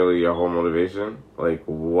 That was really your whole motivation?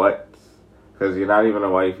 What? Because you're not even a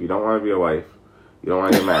wife. You don't want to be a wife. You don't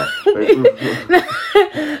want to get mad.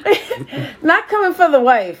 Not coming for the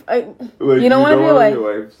wife. You don't want to be a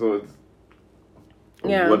wife. So it's...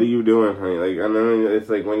 Yeah. What are you doing, honey? And then it's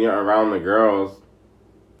when you're around the girls,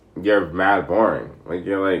 you're mad boring.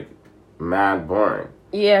 You're mad boring.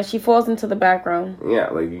 Yeah, she falls into the background.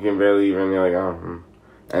 Yeah, you can barely even, you're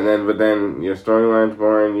And then your storyline's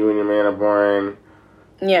boring. You and your man are boring.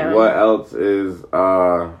 Yeah. What else is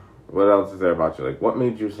there about you? What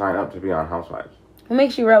made you sign up to be on Housewives? What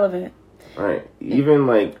makes you relevant? Right. Even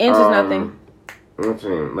answers nothing. What's her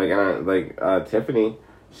name? Tiffany.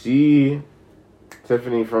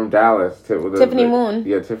 Tiffany from Dallas. Tiffany Moon.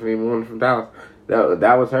 Yeah, Tiffany Moon from Dallas.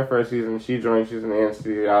 That was her first season. She joined. She's an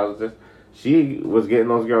anesthesiologist. She was getting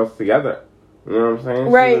those girls together. You know what I'm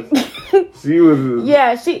saying? Right. She was.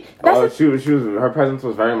 Yeah, she. She was. Her presence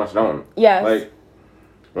was very much known. Yes.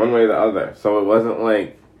 One way or the other. So it wasn't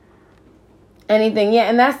anything. Yeah,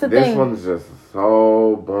 and that's the thing. This one's just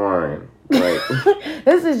so boring.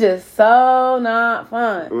 This is just so not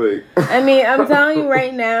fun. I mean, I'm telling you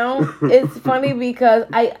right now, it's funny because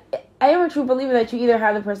I am a true believer that you either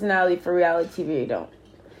have the personality for reality TV or you don't.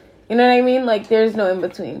 You know what I mean? There's no in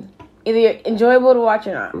between. Either you're enjoyable to watch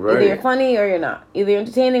or not. Right. Either you're funny or you're not. Either you're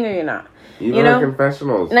entertaining or you're not. Even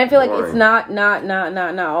confessionals. And I feel it's not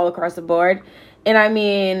all across the board. And I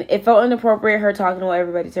mean, it felt inappropriate her talking about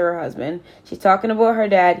everybody to her husband. She's talking about her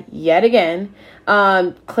dad yet again.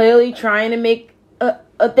 Clearly trying to make a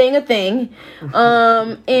thing.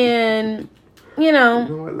 And, You know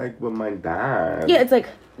what, with my dad. Yeah, it's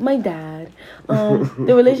my dad.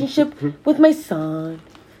 The relationship with my son.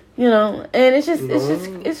 You know, and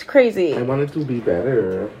it's crazy. I wanted to be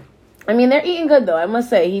better. I mean, they're eating good, though, I must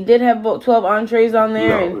say. He did have 12 entrees on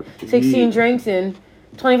there and 16 drinks and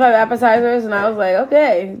 25 appetizers, and I was like,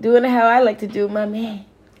 okay, doing it how I like to do, my man.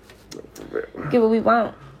 Get what we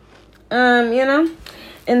want. You know?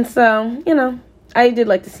 And so, you know, I did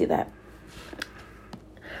like to see that.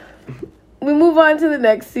 We move on to the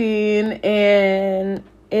next scene, and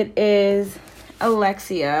it is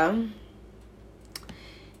Alexia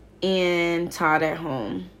and Todd at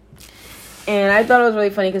home. And I thought it was really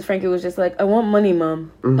funny because Frankie was just like, I want money,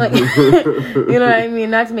 Mom. Like, you know what I mean?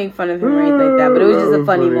 Not to make fun of him or anything like that, but it was just a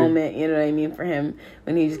funny moment, you know what I mean, for him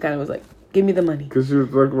when he just kind of was like, give me the money. Because she was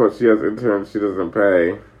talking about she has interns she doesn't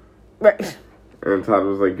pay. Right. And Todd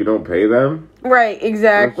was like, you don't pay them? Right,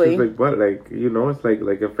 exactly. And she's like, what? Like, you know, it's like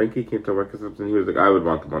if Frankie came to work or something, he was like, I would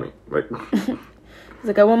want the money. Like, he's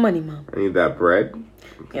like, I want money, Mom. I need that bread.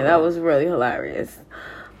 Yeah, that was really hilarious.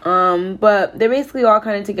 But they're basically all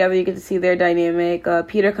kind of together. You get to see their dynamic.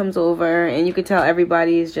 Peter comes over, and you can tell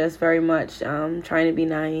everybody is just very much trying to be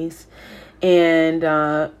nice and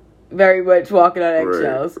very much walking on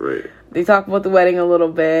eggshells. Right. They talk about the wedding a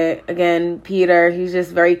little bit. Again, Peter, he's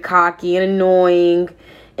just very cocky and annoying,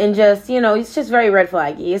 and just, you know, he's just very red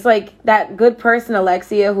flaggy. It's like that good person,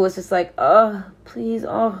 Alexia, who was just like, oh, please,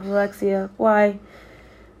 oh, Alexia, why?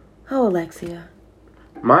 Oh, Alexia.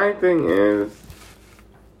 My thing is,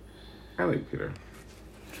 I like Peter.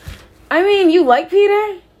 I mean, you like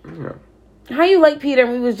Peter? Yeah. How you like Peter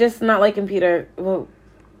and we was just not liking Peter, well,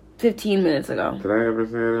 15 minutes ago? Did I ever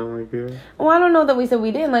say I don't like Peter? Well, I don't know that we said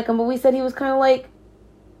we didn't like him, but we said he was kind of like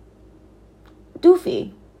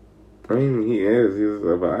doofy. I mean, he is.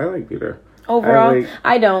 But I like Peter. Overall,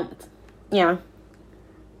 I don't. Yeah.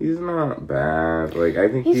 He's not bad. Like, I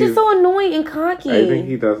think he's just so annoying and cocky. I think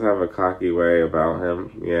he does have a cocky way about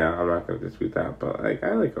him. Yeah, I'm not gonna dispute that, but like,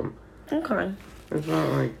 I like him. Okay. It's not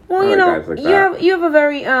like, well, you know, like you have a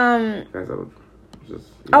very guys that would just.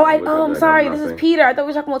 I'm sorry. This is Peter. I thought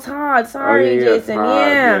we were talking about Todd. Sorry, Jason.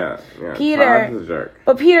 Todd, yeah. Peter. Todd's a jerk.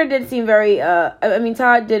 But Peter did seem very. I mean,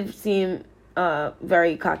 Todd did seem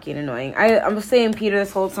very cocky and annoying. I'm saying Peter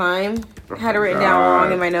this whole time. Had it written down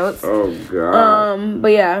wrong in my notes. Oh god.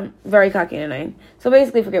 But yeah, very cocky and annoying. So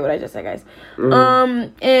basically, forget what I just said, guys.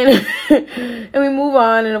 And and we move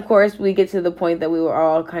on, and of course, we get to the point that we were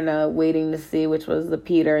all kind of waiting to see, which was the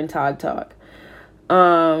Peter and Todd talk.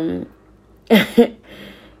 And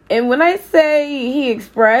when I say he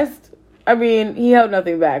expressed, I mean he held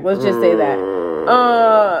nothing back. Let's just say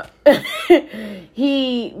that.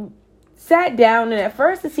 He sat down, and at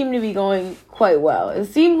first it seemed to be going quite well. It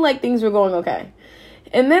seemed like things were going okay.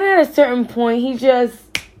 And then at a certain point, he just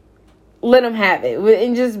let him have it.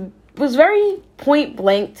 And just was very point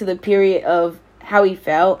blank to the period of how he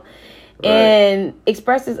felt. Right. And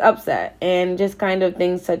expressed his upset. And just kind of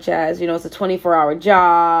things such as, you know, it's a 24-hour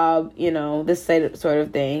job, you know, this sort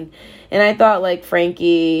of thing. And I thought, like,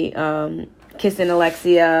 Frankie kissing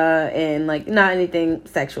Alexia and, like, not anything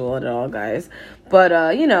sexual at all, guys.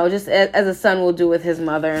 But, you know, just as a son will do with his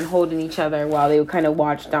mother and holding each other while they kind of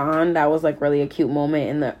watched on. That was, like, really a cute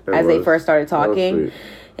moment as they first started talking.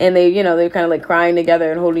 And they, you know, they were kind of, like, crying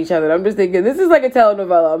together and holding each other. And I'm just thinking, this is like a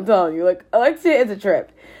telenovela, I'm telling you. Like, Alexia is a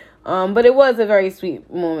trip. But it was a very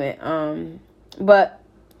sweet moment. But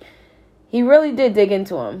he really did dig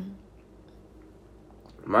into him.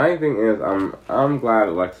 My thing is, I'm glad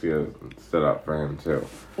Alexia stood up for him, too.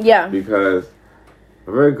 Yeah. Because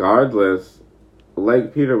regardless,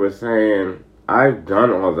 like Peter was saying, I've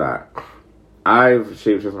done all that. I've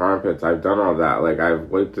shaved his armpits. I've done all that. Like, I've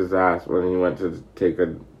wiped his ass when he went to take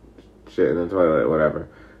a shit in the toilet, whatever.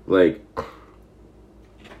 Like,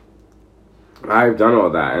 I've done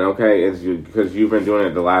all that. And okay, it's you because you've been doing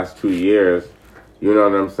it the last 2 years. You know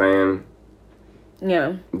what I'm saying?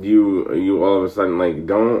 Yeah. You all of a sudden, like,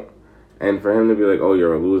 don't. And for him to be like, oh,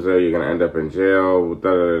 you're a loser, you're going to end up in jail,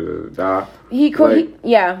 da-da-da-da-da.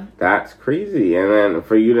 Yeah. That's crazy. And then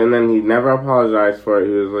for you, and then he never apologized for it.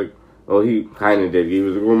 He was like, oh, he kind of did. He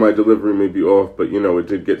was like, well, my delivery may be off, but, you know, it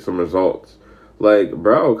did get some results. Like,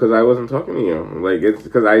 bro, because I wasn't talking to you. Like, it's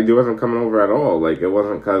because I wasn't coming over at all. Like, it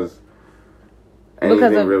wasn't because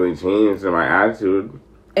anything really changed in my attitude.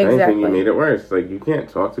 Exactly. Anything, you made it worse. Like, you can't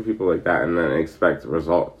talk to people like that and then expect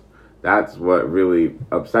results. That's what really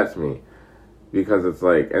upsets me. Because it's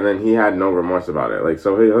like, and then he had no remorse about it. Like,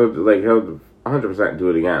 so he'll 100% do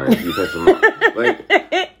it again if you piss him off. Like,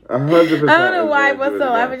 100%. I don't know why, but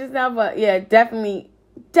so I was just now, but yeah, definitely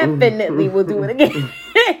will do it again.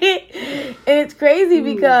 And it's crazy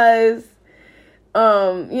because,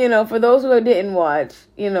 you know, for those who didn't watch,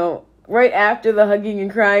 you know, right after the hugging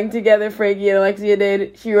and crying together Frankie and Alexia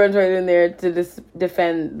did, she runs right in there to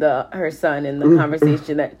defend her son in the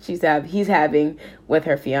conversation that he's having with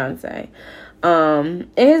her fiance. And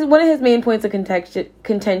one of his main points of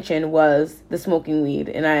contention was the smoking weed,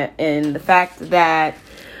 and the fact that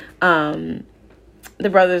the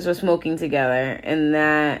brothers were smoking together, and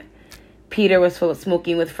that Peter was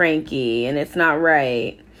smoking with Frankie, and it's not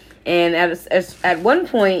right. And at one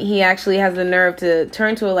point, he actually has the nerve to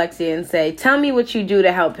turn to Alexia and say, "Tell me what you do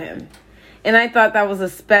to help him." And I thought that was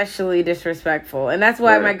especially disrespectful, and that's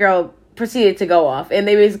why my girl proceeded to go off, and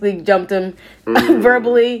they basically jumped him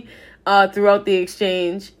verbally throughout the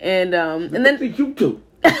exchange, and then you do.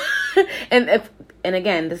 and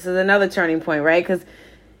again, this is another turning point, right? Because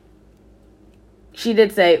she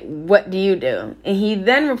did say, "What do you do?" And he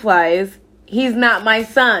then replies, "He's not my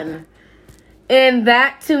son." And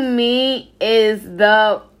that to me is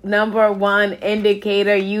the number one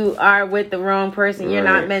indicator you are with the wrong person. You're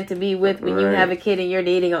not meant to be with when you have a kid and you're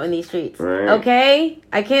dating out in these streets. Okay?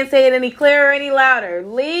 I can't say it any clearer or any louder.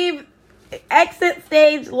 Exit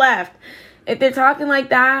stage left. If they're talking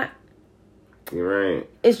like that, you're right.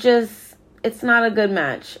 It's not a good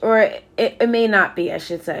match. Or it may not be, I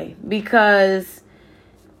should say. Because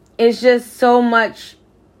it's just so much.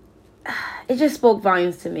 It just spoke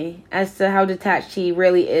volumes to me as to how detached he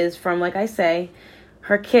really is from, like I say,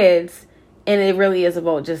 her kids. And it really is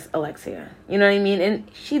about just Alexia. You know what I mean?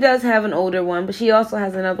 And she does have an older one, but she also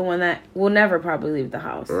has another one that will never probably leave the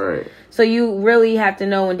house. Right. So you really have to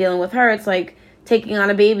know when dealing with her, it's like taking on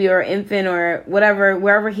a baby or infant or whatever,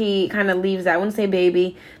 wherever he kind of leaves that. I wouldn't say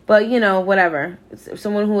baby, but, whatever. It's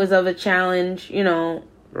someone who is of a challenge,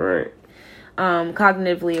 Right.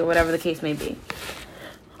 Cognitively or whatever the case may be.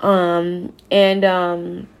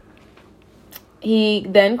 He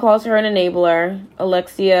then calls her an enabler.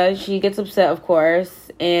 Alexia, she gets upset, of course,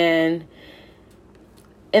 and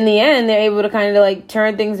in the end, they're able to kind of like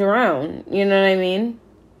turn things around. You know what I mean?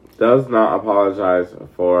 Does not apologize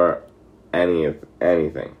for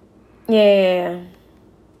anything. Yeah.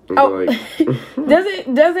 Oh,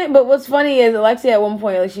 doesn't. But what's funny is Alexia at one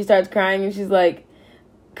point, like, she starts crying and she's like,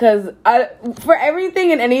 because for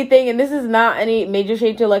everything and anything, and this is not any major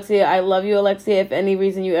shade to Alexia. I love you, Alexia, if any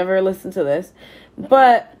reason you ever listen to this.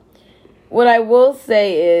 But what I will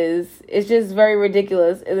say is, it's just very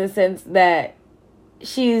ridiculous in the sense that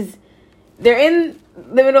they're in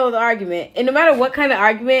the middle of the argument. And no matter what kind of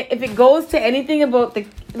argument, if it goes to anything about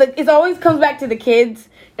it always comes back to the kids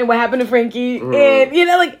and what happened to Frankie.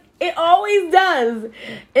 And, it always does.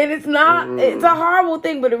 And it's not, it's a horrible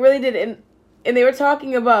thing, but it really did. And they were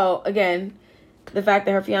talking about, again, the fact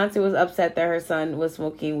that her fiance was upset that her son was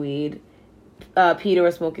smoking weed. Peter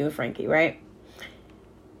was smoking with Frankie, right?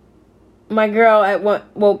 My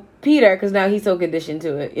girl Peter, because now he's so conditioned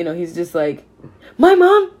to it. He's just like, my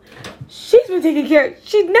mom, she's been taking care.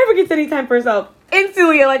 She never gets any time for herself.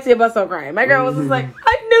 Instantly, Alexia busts out crying. My girl was just like,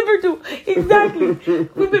 I never do. Exactly.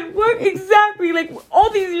 We've been working exactly like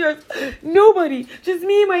all these years. Nobody, just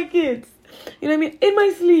me and my kids. You know what I mean? In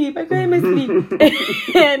my sleep. I cry in my sleep.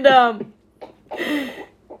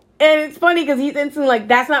 And it's funny because he's instantly like,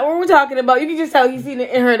 that's not what we're talking about. You can just tell he's seen it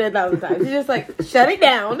and heard it 1,000 times. He's just like, shut it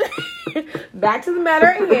down. Back to the matter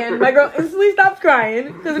at hand. My girl instantly stops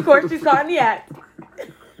crying because, of course, she's caught in the act.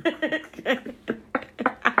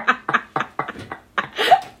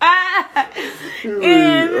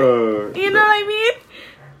 And, you know what I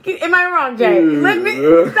mean? Am I wrong, Jay? Let me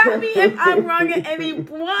stop me if I'm wrong at any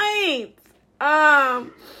point. But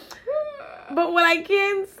what I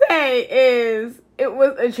can say is it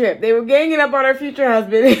was a trip. They were ganging up on her future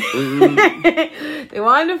husband. They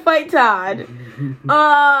wanted to fight Todd. You know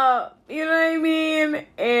what I mean?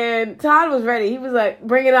 And Todd was ready. He was like,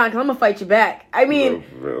 bring it on, because I'm going to fight you back. I mean,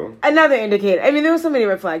 another indicator. I mean, there was so many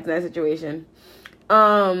red flags in that situation.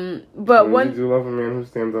 But you do love a man who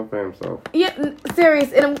stands up for himself. Yeah,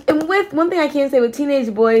 serious. And with one thing I can say with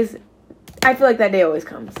teenage boys, I feel like that day always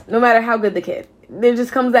comes. No matter how good the kid. There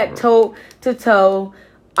just comes that toe to toe.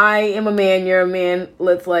 I am a man, you're a man.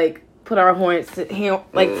 Let's like put our horns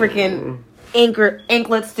freaking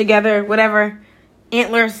anklets together, whatever.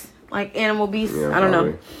 Antlers, like animal beasts. Yeah, I don't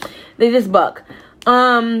know. They just buck.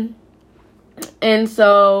 And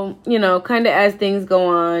so, kind of as things go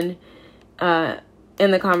on,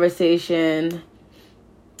 in the conversation,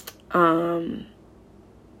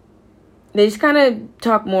 they just kind of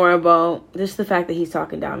talk more about just the fact that he's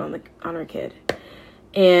talking down on her kid.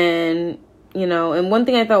 And, and one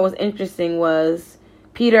thing I thought was interesting was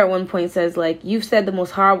Peter at one point says, like, you've said the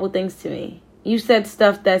most horrible things to me. You said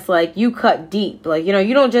stuff that's like, you cut deep. Like, you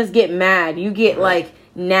don't just get mad. You get like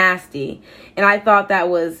nasty. And I thought that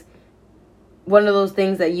was one of those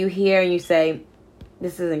things that you hear and you say,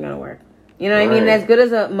 this isn't going to work. You know what I mean? Right. As good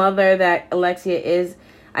as a mother that Alexia is,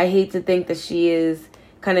 I hate to think that she is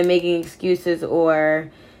kind of making excuses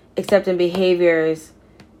or accepting behaviors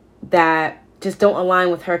that just don't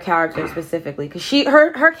align with her character specifically. Because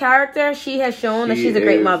her character, she has shown that she's a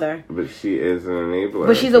great mother. But she is an enabler.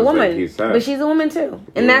 But she's a woman. Like but she's a woman too.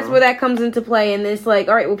 And that's where that comes into play. And it's like,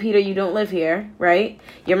 all right, well, Peter, you don't live here, right?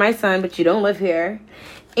 You're my son, but you don't live here.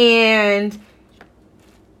 And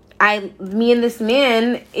me and this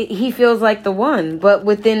man, he feels like the one. But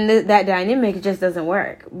within that dynamic, it just doesn't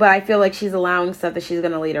work. But I feel like she's allowing stuff that she's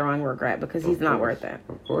going to later on regret because he's not worth it.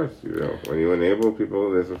 Of course, you know. When you enable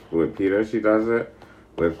people, with Peter, she does it.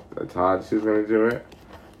 With Todd, she's going to do it.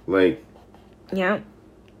 Like, yeah.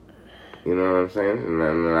 You know what I'm saying? And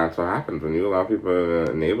then that's what happens. When you allow people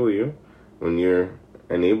to enable you, when you're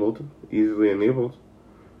easily enabled,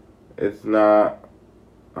 it's not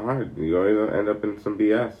hard. You always end up in some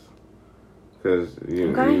BS. Because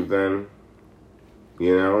you've then,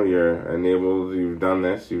 you're enabled, you've done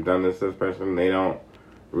this to this person. They don't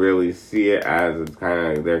really see it as it's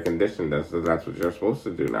kind of their condition. That's what you're supposed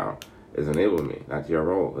to do now, is enable me. That's your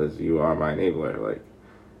role, is you are my enabler. Like,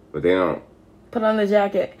 but they don't. Put on the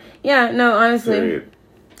jacket. Yeah, no, honestly. Period.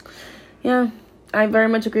 Yeah, I very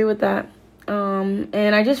much agree with that. And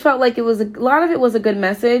I just felt like a lot of it was a good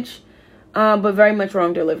message, but very much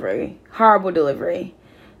wrong delivery. Horrible delivery.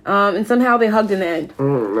 And somehow they hugged in the end.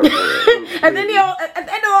 At the end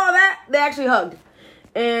of all that, they actually hugged.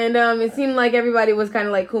 And it seemed like everybody was kind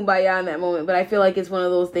of like kumbaya in that moment. But I feel like it's one of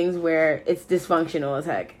those things where it's dysfunctional as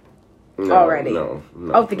heck. Already.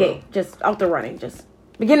 Out the gate. Just out the running. Just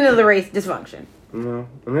beginning of the race, dysfunction. No.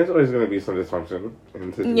 And there's always going to be some dysfunction in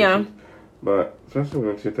situations. Yeah. But especially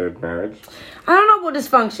when it's your third marriage. I don't know about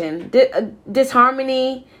dysfunction.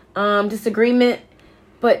 Disharmony, disagreement.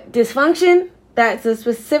 But dysfunction... That's a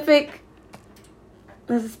specific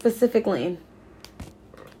lane.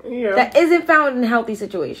 Yeah. That isn't found in healthy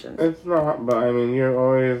situations. It's not, but I mean,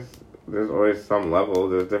 there's always some level,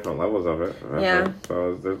 there's different levels of it. Right? Yeah.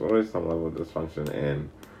 So there's always some level of dysfunction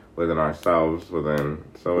within ourselves, so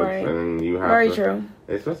right. And you have Very true.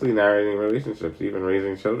 Especially narrating relationships, even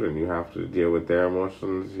raising children, you have to deal with their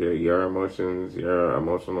emotions, your emotions, your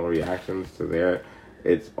emotional reactions to their.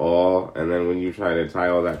 It's all, and then when you try to tie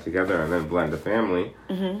all that together and then blend a family,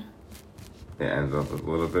 it ends up with a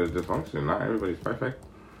little bit of dysfunction. Not everybody's perfect.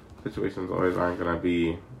 Situations always aren't going to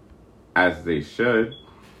be as they should,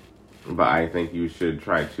 but I think you should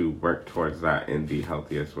try to work towards that in the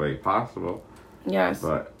healthiest way possible. Yes.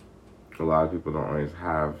 But a lot of people don't always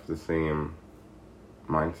have the same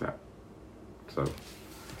mindset. So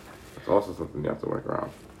it's also something you have to work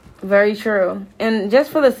around. Very true. And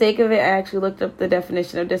just for the sake of it, I actually looked up the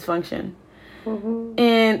definition of dysfunction. Mm-hmm.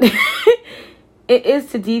 And it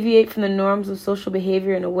is to deviate from the norms of social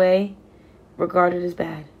behavior in a way regarded as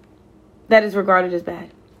bad. That is regarded as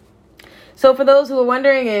bad. So for those who were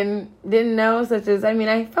wondering and didn't know, such as,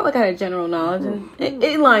 I felt like I had general knowledge, and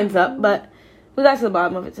it lines up, but we got to the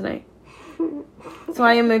bottom of it tonight. So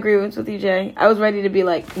I am in agreement with you, Jay. I was ready to be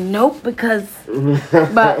like, nope, because...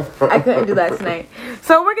 But I couldn't do that tonight.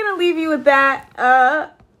 So we're going to leave you with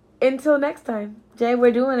that until next time. Jay,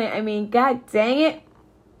 we're doing it. God dang it.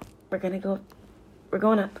 We're going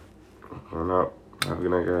up. Going up. Have a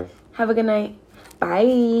good night, guys. Have a good night.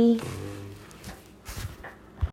 Bye.